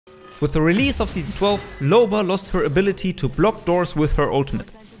With the release of Season 12, Loba lost her ability to block doors with her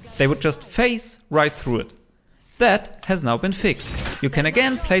ultimate. They would just phase right through it. That has now been fixed. You can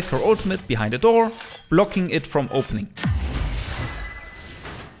again place her ultimate behind a door, blocking it from opening.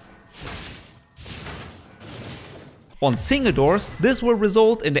 On single doors, this will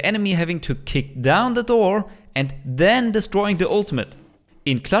result in the enemy having to kick down the door and then destroying the ultimate.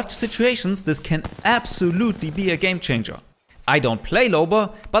 In clutch situations, this can absolutely be a game changer. I don't play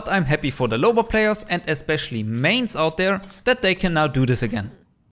Loba, but I'm happy for the Loba players and especially mains out there that they can now do this again.